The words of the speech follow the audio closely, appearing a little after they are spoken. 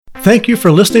Thank you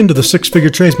for listening to the Six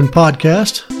Figure Tradesman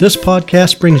podcast. This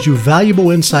podcast brings you valuable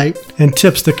insight and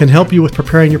tips that can help you with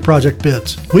preparing your project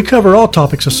bids. We cover all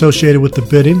topics associated with the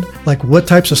bidding, like what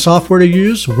types of software to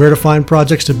use, where to find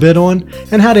projects to bid on,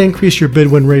 and how to increase your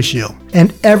bid-win ratio,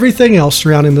 and everything else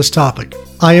surrounding this topic.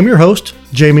 I am your host,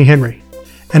 Jamie Henry,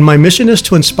 and my mission is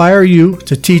to inspire you,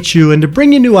 to teach you, and to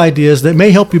bring you new ideas that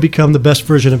may help you become the best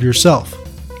version of yourself.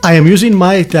 I am using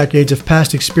my decades of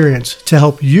past experience to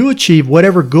help you achieve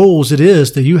whatever goals it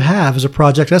is that you have as a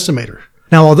project estimator.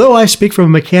 Now, although I speak from a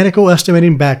mechanical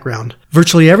estimating background,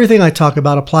 virtually everything I talk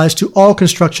about applies to all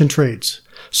construction trades.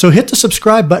 So hit the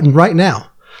subscribe button right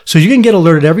now so you can get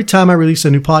alerted every time I release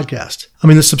a new podcast.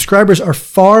 The subscribers are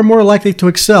far more likely to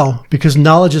excel because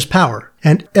knowledge is power,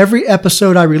 and every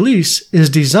episode I release is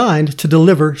designed to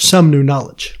deliver some new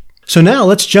knowledge. So now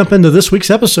let's jump into this week's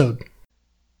episode.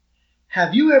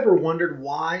 Have you ever wondered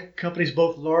why companies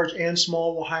both large and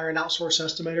small will hire an outsource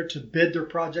estimator to bid their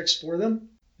projects for them?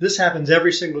 This happens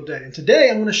every single day. And today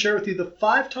I'm going to share with you the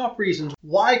 5 top reasons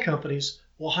why companies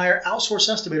will hire outsource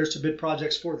estimators to bid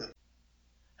projects for them.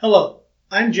 Hello,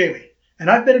 I'm Jamie, and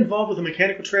I've been involved with the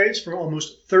mechanical trades for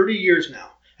almost 30 years now.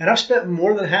 And I've spent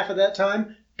more than half of that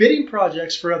time bidding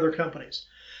projects for other companies.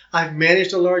 I've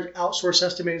managed a large outsource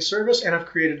estimating service, and I've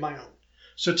created my own.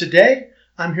 So today,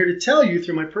 I'm here to tell you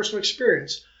through my personal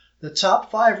experience the top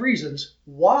 5 reasons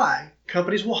why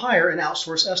companies will hire an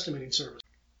outsource estimating service.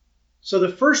 So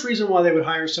the first reason why they would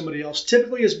hire somebody else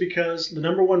typically is because the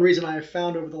number one reason I have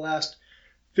found over the last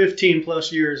 15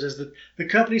 plus years is that the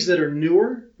companies that are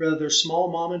newer, whether they're small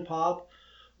mom and pop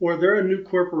or they're a new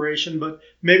corporation, but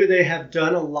maybe they have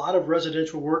done a lot of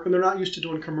residential work and they're not used to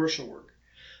doing commercial work.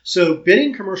 So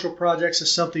bidding commercial projects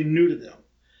is something new to them.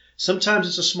 Sometimes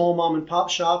it's a small mom and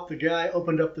pop shop. The guy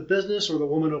opened up the business or the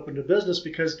woman opened a business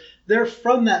because they're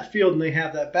from that field and they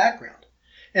have that background.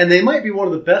 And they might be one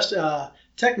of the best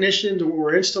technicians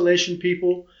or installation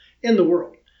people in the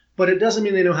world. But it doesn't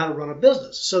mean they know how to run a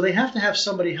business. So they have to have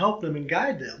somebody help them and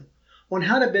guide them on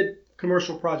how to bid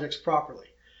commercial projects properly.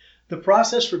 The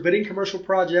process for bidding commercial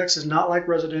projects is not like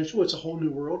residential. It's a whole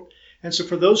new world. And so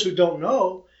for those who don't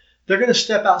know, they're going to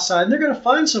step outside and they're going to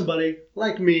find somebody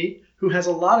like me who has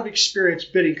a lot of experience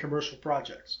bidding commercial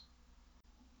projects.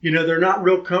 They're not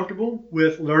real comfortable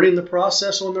with learning the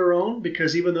process on their own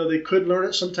because even though they could learn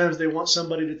it, sometimes they want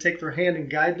somebody to take their hand and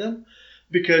guide them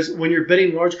because when you're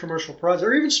bidding large commercial projects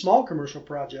or even small commercial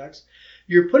projects,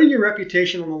 you're putting your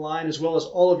reputation on the line as well as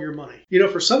all of your money.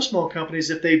 For some small companies,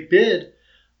 if they bid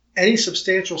any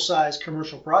substantial size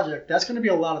commercial project, that's going to be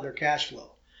a lot of their cash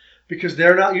flow because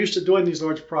they're not used to doing these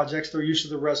large projects. They're used to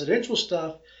the residential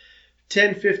stuff.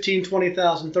 $10,000, $15,000,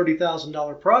 $20,000,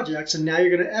 $30,000 projects, and now you're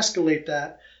going to escalate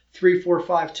that 3, 4,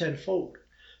 5, 10-fold.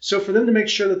 So for them to make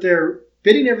sure that they're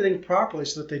bidding everything properly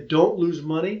so that they don't lose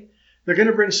money, they're going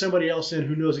to bring somebody else in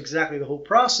who knows exactly the whole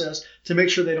process to make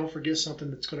sure they don't forget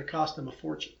something that's going to cost them a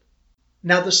fortune.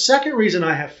 Now, the second reason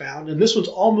I have found, and this one's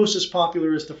almost as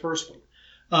popular as the first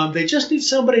one, they just need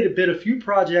somebody to bid a few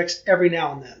projects every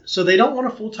now and then. So they don't want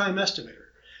a full-time estimator.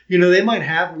 They might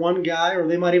have one guy or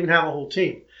they might even have a whole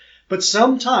team. But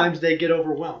sometimes they get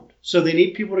overwhelmed. So they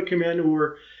need people to come in who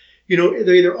are,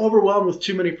 they're either overwhelmed with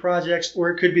too many projects, or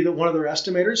it could be that one of their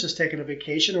estimators has taken a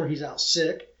vacation or he's out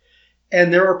sick.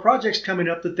 And there are projects coming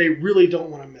up that they really don't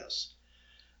want to miss.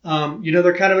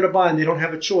 They're kind of in a bind. They don't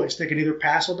have a choice. They can either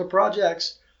pass on the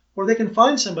projects or they can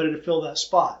find somebody to fill that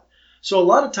spot. So a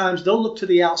lot of times they'll look to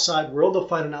the outside world. They'll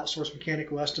find an outsourced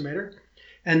mechanical estimator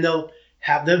and they'll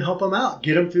have them help them out,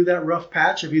 get them through that rough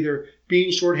patch of either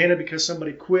being shorthanded because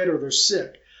somebody quit or they're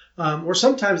sick. Or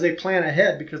sometimes they plan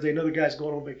ahead because they know the guy's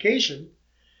going on vacation.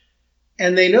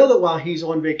 And they know that while he's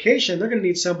on vacation, they're going to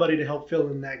need somebody to help fill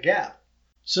in that gap.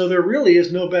 So there really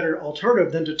is no better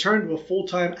alternative than to turn to a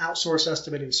full-time outsource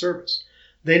estimating service.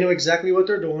 They know exactly what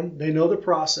they're doing. They know the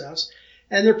process.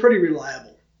 And they're pretty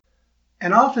reliable.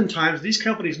 And oftentimes these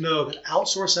companies know that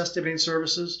outsource estimating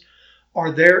services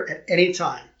are there at any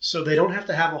time. So they don't have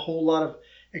to have a whole lot of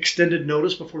extended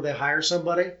notice before they hire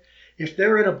somebody. If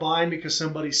they're in a bind because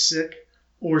somebody's sick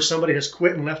or somebody has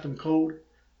quit and left them cold,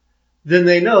 then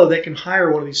they know they can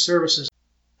hire one of these services.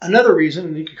 Another reason,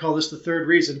 and you can call this the third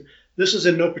reason, this is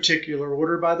in no particular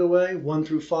order, by the way, 1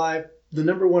 through 5. The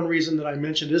number one reason that I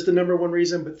mentioned is the number one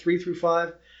reason, but 3 through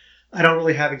 5, I don't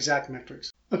really have exact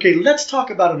metrics. Okay, let's talk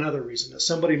about another reason that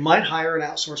somebody might hire an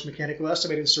outsourced mechanical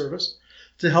estimating service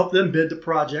to help them bid the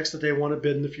projects that they want to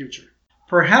bid in the future.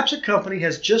 Perhaps a company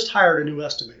has just hired a new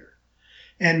estimator.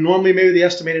 And normally maybe the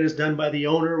estimating is done by the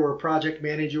owner or a project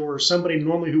manager or somebody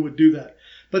normally who would do that.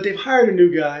 But they've hired a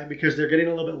new guy because they're getting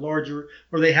a little bit larger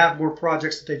or they have more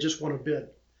projects that they just want to bid.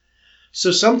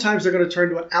 So sometimes they're going to turn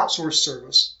to an outsourced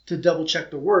service to double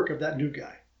check the work of that new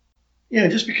guy. Yeah,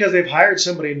 just because they've hired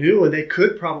somebody new and they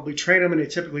could probably train them, and they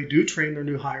typically do train their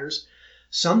new hires,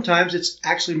 sometimes it's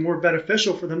actually more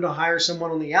beneficial for them to hire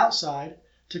someone on the outside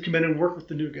to come in and work with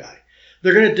the new guy.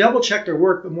 They're going to double check their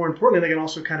work, but more importantly, they can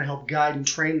also kind of help guide and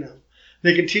train them.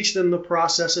 They can teach them the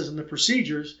processes and the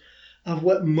procedures of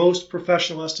what most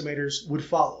professional estimators would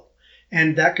follow.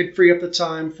 And that could free up the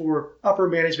time for upper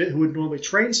management who would normally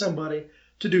train somebody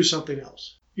to do something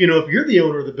else. If you're the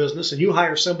owner of the business and you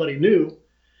hire somebody new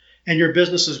and your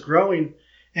business is growing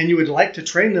and you would like to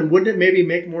train them, wouldn't it maybe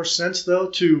make more sense, though,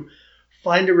 to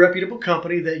find a reputable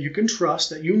company that you can trust,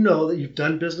 that you know, that you've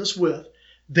done business with?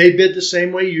 They bid the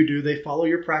same way you do. They follow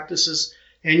your practices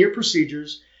and your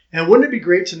procedures. And wouldn't it be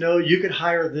great to know you could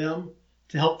hire them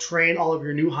to help train all of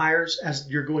your new hires as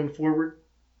you're going forward?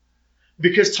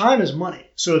 Because time is money.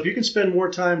 So if you can spend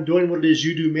more time doing what it is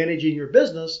you do, managing your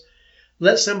business,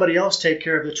 let somebody else take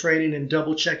care of the training and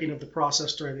double checking of the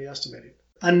process during the estimating.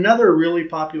 Another really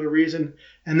popular reason,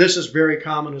 and this is very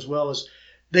common as well, is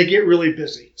they get really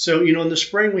busy. So, in the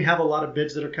spring, we have a lot of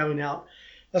bids that are coming out,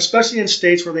 especially in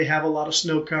states where they have a lot of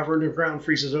snow cover and the ground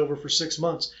freezes over for 6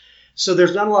 months. So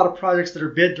there's not a lot of projects that are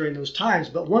bid during those times.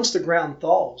 But once the ground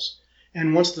thaws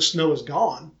and once the snow is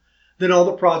gone, then all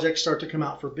the projects start to come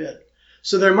out for bid.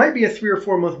 So there might be a 3 or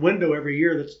 4 month window every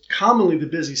year that's commonly the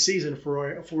busy season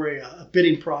for a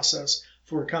bidding process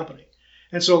for a company.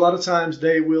 And so a lot of times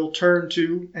they will turn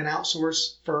to an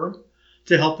outsource firm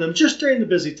to help them just during the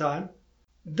busy time.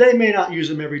 They may not use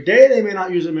them every day. They may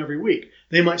not use them every week.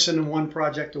 They might send them one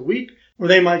project a week, or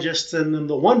they might just send them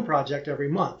the one project every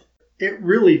month. It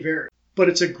really varies. But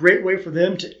it's a great way for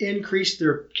them to increase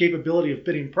their capability of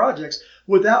bidding projects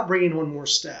without bringing on more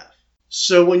staff.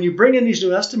 So when you bring in these new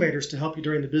estimators to help you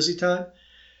during the busy time,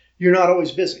 you're not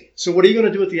always busy. So what are you going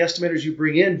to do with the estimators you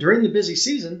bring in during the busy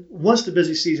season once the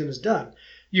busy season is done?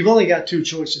 You've only got 2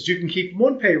 choices. You can keep them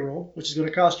on payroll, which is going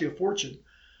to cost you a fortune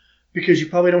because you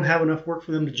probably don't have enough work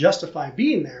for them to justify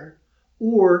being there,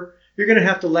 or you're going to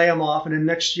have to lay them off, and then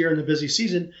next year in the busy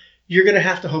season, you're going to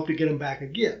have to hope to get them back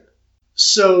again.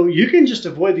 So you can just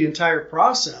avoid the entire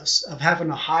process of having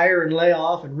to hire and lay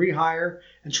off and rehire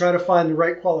and try to find the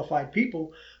right qualified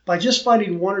people by just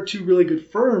finding 1 or 2 really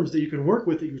good firms that you can work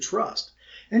with that you trust,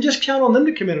 and just count on them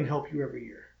to come in and help you every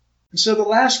year. And so the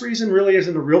last reason really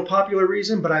isn't a real popular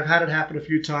reason, but I've had it happen a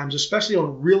few times, especially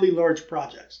on really large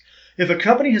projects. If a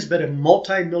company has bid a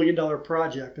multi-million-dollar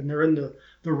project and they're in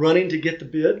the running to get the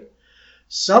bid,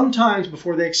 sometimes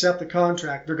before they accept the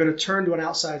contract, they're going to turn to an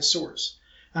outside source.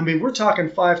 I mean, we're talking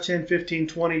 5, 10, 15,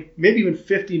 20, maybe even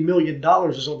 $50 million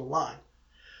is on the line.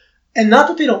 And not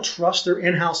that they don't trust their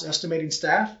in-house estimating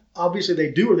staff. Obviously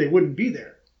they do, or they wouldn't be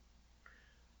there.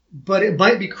 But it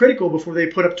might be critical before they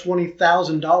put up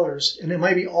 $20,000, and it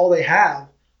might be all they have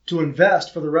to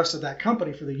invest for the rest of that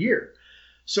company for the year.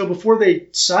 So before they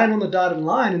sign on the dotted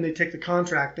line and they take the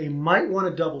contract, they might want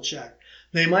to double check.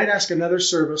 They might ask another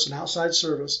service, an outside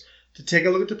service, to take a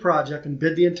look at the project and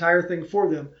bid the entire thing for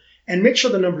them and make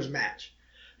sure the numbers match.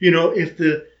 If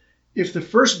the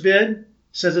first bid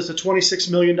says it's a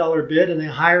 $26 million bid and they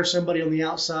hire somebody on the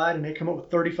outside and they come up with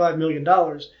 $35 million,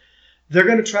 they're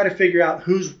going to try to figure out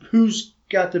who's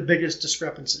got the biggest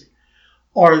discrepancy.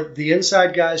 Are the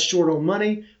inside guys short on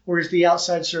money, or is the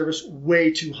outside service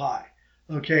way too high?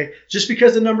 Okay, just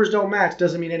because the numbers don't match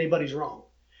doesn't mean anybody's wrong.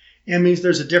 It means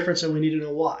there's a difference and we need to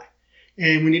know why.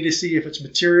 And we need to see if it's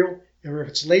material or if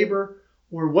it's labor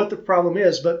or what the problem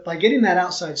is. But by getting that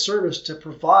outside service to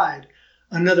provide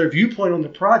another viewpoint on the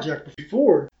project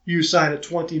before you sign a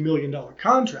 $20 million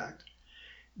contract,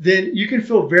 then you can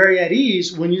feel very at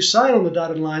ease when you sign on the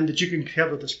dotted line that you can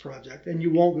cover this project and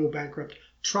you won't go bankrupt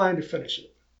trying to finish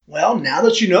it. Well, now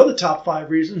that you know the top 5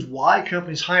 reasons why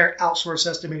companies hire outsourced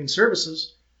estimating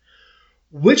services,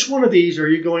 which one of these are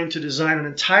you going to design an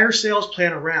entire sales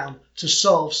plan around to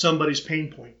solve somebody's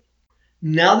pain point?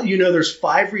 Now that you know there's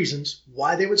 5 reasons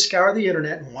why they would scour the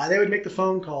internet and why they would make the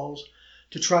phone calls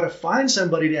to try to find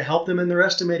somebody to help them in their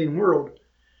estimating world,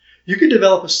 you can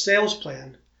develop a sales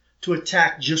plan to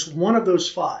attack just one of those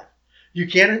 5. You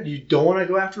don't want to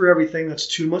go after everything. That's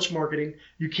too much marketing.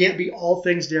 You can't be all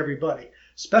things to everybody.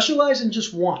 Specialize in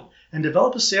just one and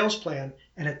develop a sales plan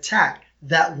and attack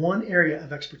that one area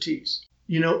of expertise.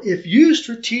 If you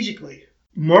strategically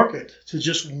market to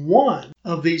just one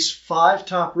of these 5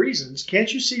 top reasons,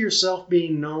 can't you see yourself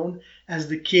being known as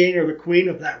the king or the queen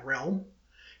of that realm?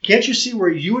 Can't you see where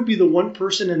you would be the one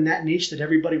person in that niche that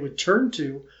everybody would turn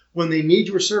to when they need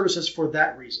your services for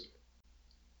that reason?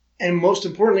 And most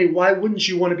importantly, why wouldn't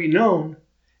you want to be known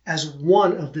as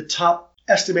one of the top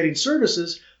estimating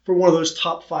services for one of those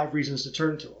top 5 reasons to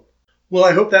turn to them. Well,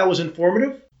 I hope that was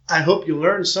informative. I hope you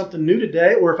learned something new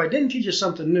today, or if I didn't teach you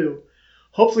something new,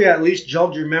 hopefully I at least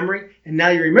jogged your memory and now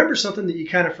you remember something that you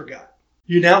kind of forgot.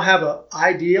 You now have an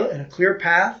idea and a clear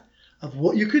path of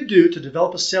what you could do to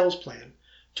develop a sales plan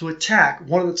to attack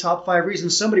one of the top 5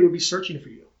 reasons somebody would be searching for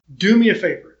you. Do me a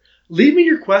favor. Leave me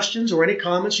your questions or any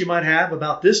comments you might have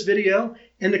about this video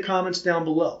in the comments down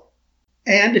below.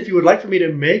 And if you would like for me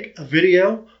to make a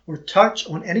video or touch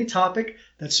on any topic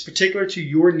that's particular to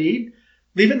your need,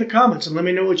 leave it in the comments and let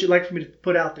me know what you'd like for me to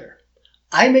put out there.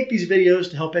 I make these videos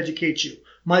to help educate you.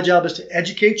 My job is to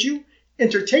educate you,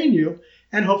 entertain you,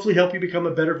 and hopefully help you become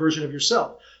a better version of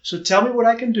yourself. So tell me what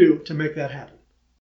I can do to make that happen.